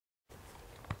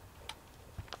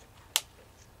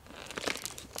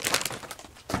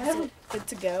have it good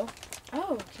to go.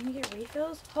 Oh, can you get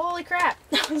refills? Holy crap!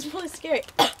 That was really scary.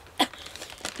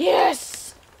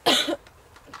 Yes!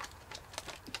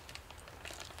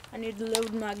 I need to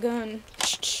load my gun.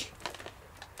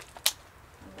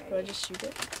 Do I just shoot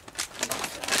it?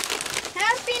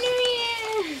 Happy New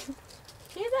Year!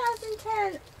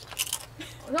 2010.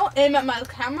 Don't aim at my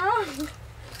camera.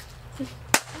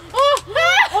 Oh!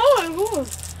 Oh, it was.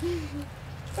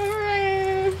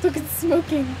 Look, it's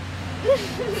smoking.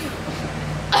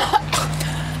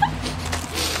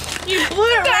 You blew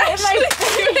it right in my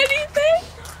face. Do anything?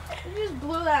 You just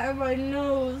blew that in my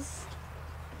nose.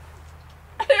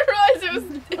 I didn't realize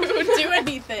it would do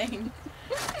anything.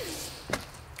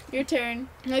 Your turn.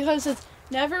 My cousin says,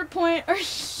 never point or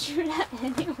shoot at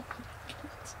anyone.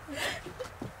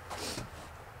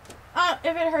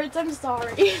 If it hurts, I'm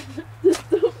sorry. Just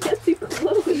don't get too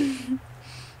close.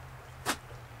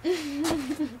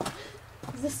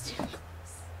 Is this too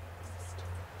close?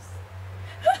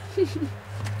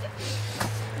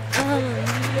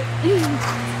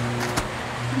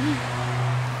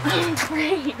 I'm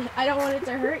afraid. I don't want it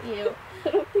to hurt you. I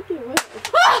don't think it will.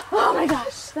 Oh my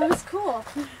gosh, that was cool.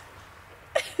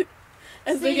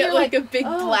 As See, they get you're like a like, big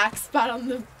oh. black spot on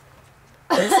the.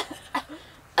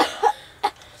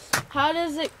 How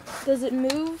does it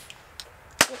move?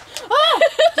 Ah!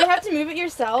 Do you have to move it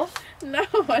yourself? No,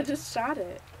 I just shot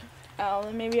it. Oh,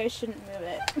 then maybe I shouldn't move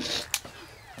it.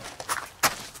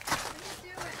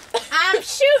 I'm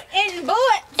shooting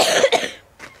bullets!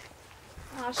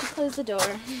 Oh, she closed the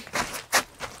door.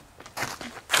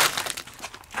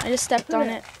 I just stepped on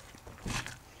it.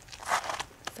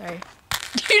 Sorry.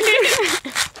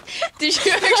 Did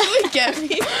you actually get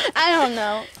me? I don't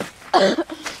know.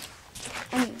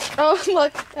 Oh,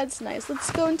 look, that's nice.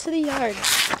 Let's go into the yard.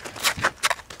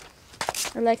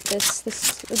 I like this.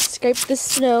 Let's scrape the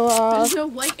snow off. There's no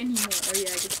light anymore. Oh yeah,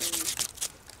 I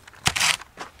just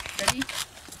ready.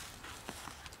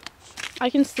 I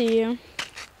can see you.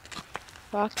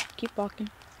 Walk. Keep walking.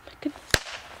 My goodness.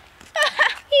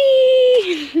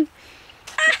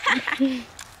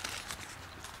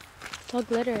 It's all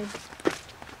glittery.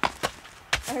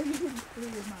 I already did 3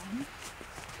 of mine.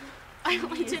 I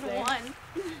only did Amazing. 1.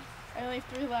 I only have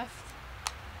 3 left.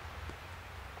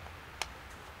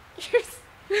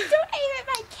 Don't aim at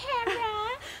my camera.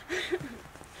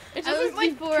 It That was doesn't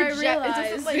like before I project. It realized.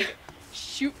 doesn't like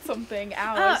shoot something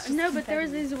out. It's just No, but there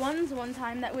was confetti. these ones one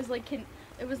time that was like, it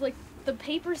was like the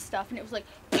paper stuff, and it was like,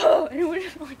 and it would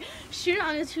like shoot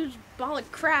on this huge ball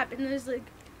of crap, and there's like,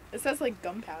 It says like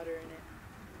gunpowder in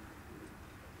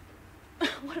it.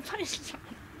 what if I shot?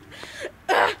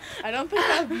 I don't think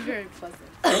that would be very pleasant.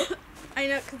 I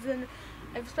know, because then,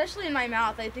 especially in my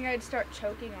mouth, I think I'd start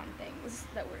choking on things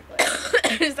that were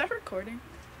like. Is that recording?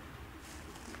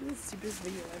 This is the stupidest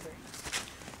video ever.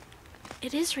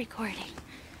 It is recording.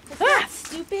 Ah,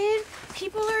 stupid.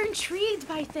 People are intrigued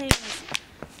by things.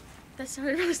 That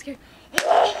sounded really scary.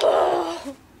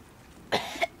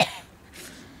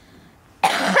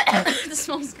 This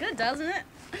smells good, doesn't it?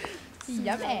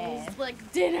 Yummy. Smells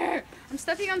like dinner. I'm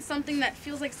stepping on something that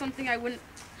feels like something I wouldn't.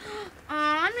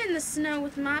 Aw, I'm in the snow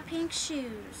with my pink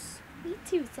shoes. Me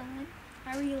too, son.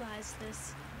 I realized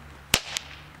this.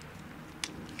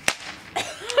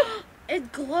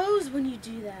 It glows when you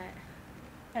do that.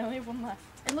 I only have 1 left.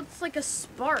 It looks like a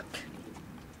spark.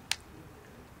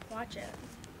 Watch it.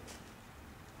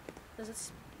 Does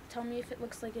it tell me if it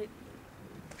looks like it?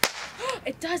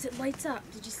 It does. It lights up.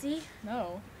 Did you see?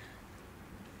 No.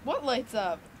 What lights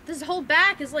up? This whole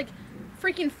back is like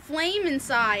freaking flame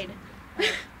inside.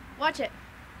 Watch it.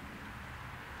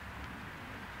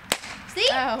 See?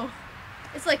 Oh.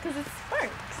 It's like, because it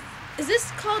sparks. Is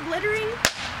this called glittering?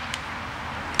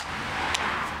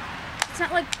 It's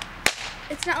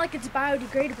not like it's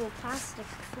biodegradable plastic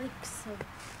flakes.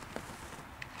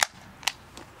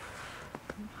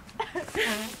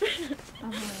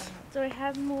 So I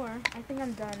have more. I think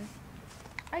I'm done.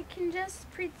 I can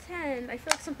just pretend. I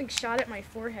feel like something shot at my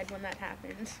forehead when that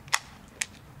happened.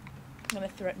 I'm gonna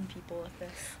threaten people with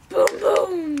this. Boom,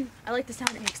 boom! I like the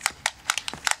sound it makes.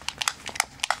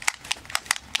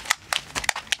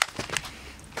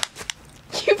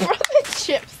 You brought the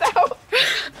chips out.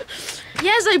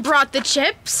 Yes, I brought the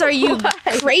chips. Are you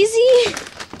crazy?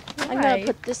 I'm Why? gonna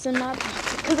put this in my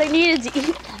pocket because I needed to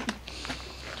eat them.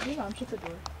 Your mom shut the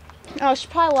door. Oh, she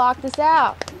probably locked us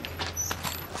out.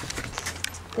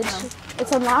 Did she?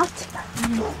 It's unlocked?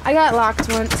 I got locked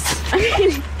once. I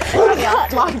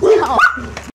got locked out.